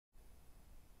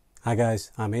Hi guys,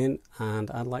 I'm Ian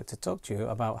and I'd like to talk to you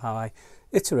about how I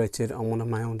iterated on one of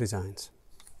my own designs.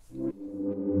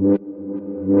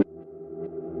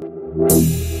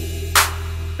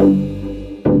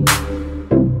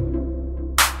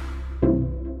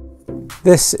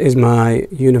 This is my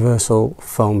universal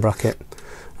phone bracket,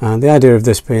 and the idea of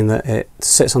this being that it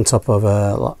sits on top of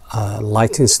a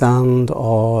lighting stand,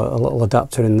 or a little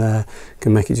adapter in there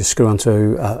can make it just screw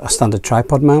onto a standard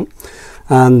tripod mount,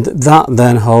 and that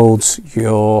then holds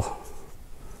your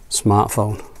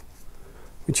smartphone,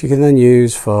 which you can then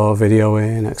use for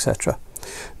videoing, etc.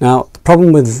 Now, the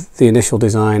problem with the initial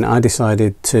design, I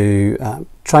decided to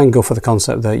try and go for the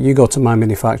concept that you go to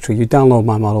MyMiniFactory, you download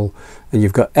my model, and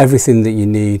you've got everything that you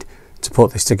need to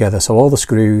put this together. So all the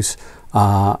screws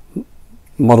are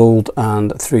modelled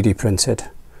and 3D printed,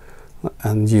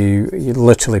 and you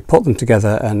literally put them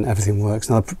together and everything works.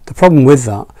 Now, the problem with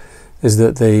that is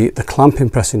that the clamping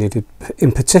press needed,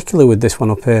 in particular with this one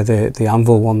up here, the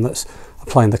anvil one that's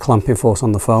applying the clamping force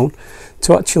on the phone,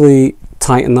 to actually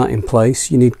tighten that in place,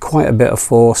 you need quite a bit of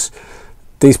force.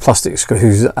 These plastic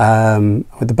screws,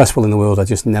 with the best will in the world, are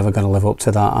just never going to live up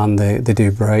to that, and they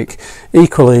do break.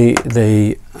 Equally,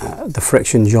 the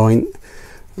friction joint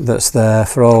that's there,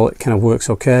 for all it kind of works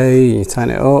okay, you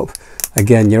tighten it up.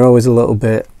 Again, you're always a little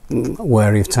bit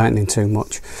wary of tightening too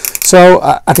much. So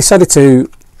I decided to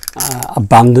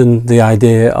abandon the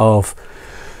idea of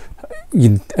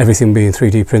everything being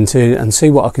 3D printed and see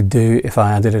what I could do if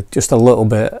I added just a little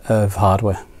bit of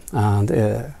hardware.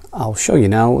 And I'll show you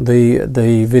now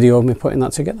the video of me putting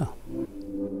that together.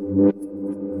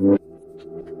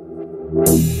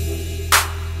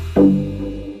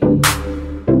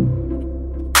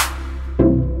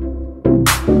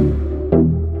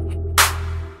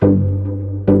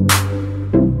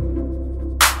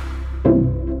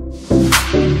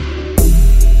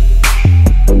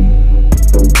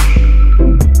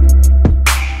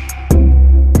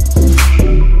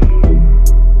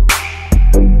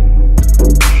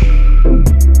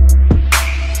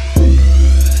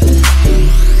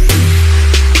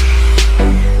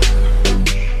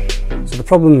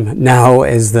 The problem now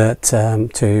is that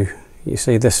you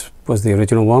see, this was the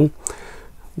original one,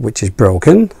 which is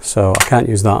broken, so I can't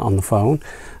use that on the phone.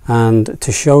 And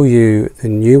to show you the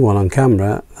new one on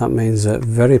camera, that means that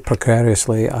very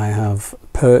precariously I have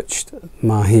perched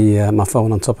my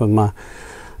phone on top of my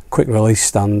quick release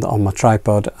stand on my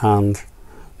tripod, and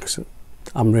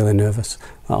I'm really nervous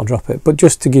that I'll drop it. But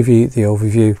just to give you the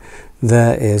overview,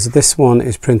 this one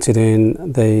is printed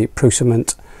in the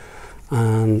Prusament,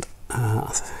 and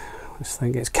I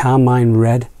think it's Carmine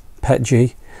Red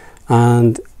PETG,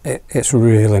 and it's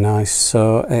really nice.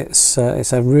 So it's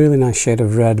a really nice shade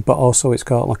of red, but also it's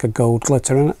got like a gold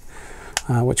glitter in it,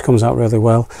 which comes out really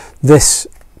well. This,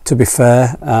 to be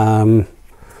fair,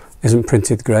 isn't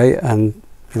printed great, and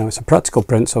it's a practical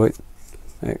print, so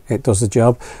it does the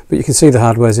job. But you can see the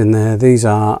hardware's in there. These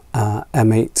are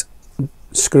M8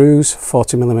 screws,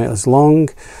 40mm long,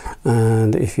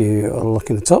 and if you are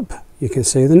looking at the top, you can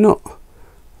see the nut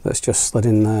that's just slid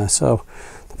in there. So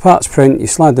the parts print, you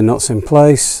slide the nuts in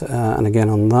place, and again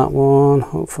on that one,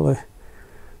 hopefully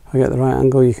if I get the right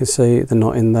angle, you can see the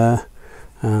nut in there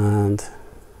and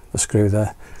the screw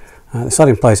there. They slide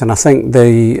in place, and I think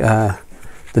the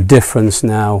difference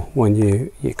now when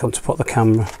you come to put the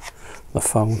camera, the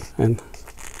phone in,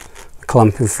 the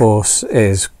clamping force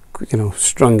is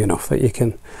strong enough that you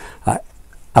can,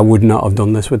 I would not have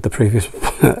done this with the previous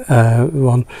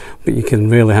one, but you can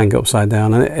really hang it upside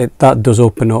down, and that does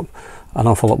open up an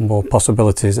awful lot more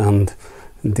possibilities and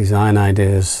design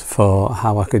ideas for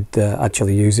how I could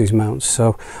actually use these mounts.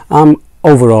 So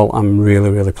overall, I'm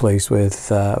really pleased with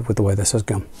the way this has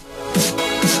gone.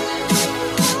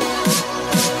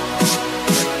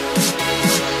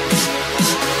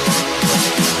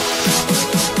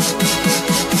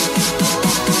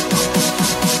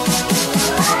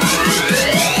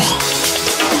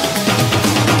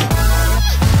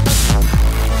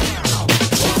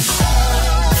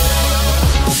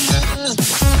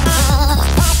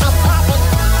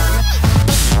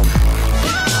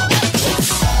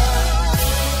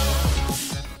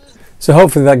 So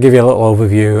hopefully that gives you a little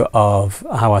overview of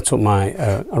how I took my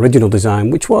original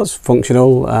design, which was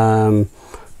functional.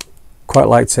 Quite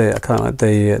liked it. I kind of liked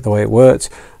the way it worked,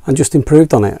 and just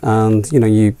improved on it. And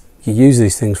you use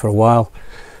these things for a while,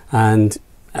 and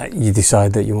you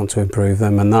decide that you want to improve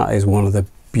them, and that is one of the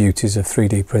beauties of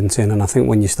 3D printing. And I think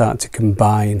when you start to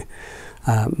combine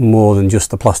more than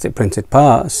just the plastic printed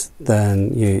parts,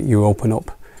 then you open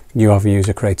up new avenues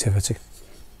of creativity.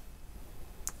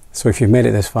 So if you've made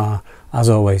it this far, as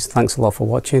always, thanks a lot for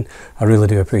watching. I really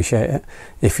do appreciate it.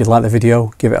 If you like the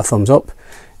video, give it a thumbs up.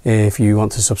 If you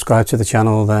want to subscribe to the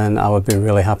channel, then I would be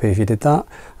really happy if you did that.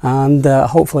 And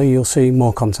hopefully you'll see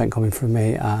more content coming from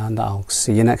me, and I'll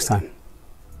see you next time.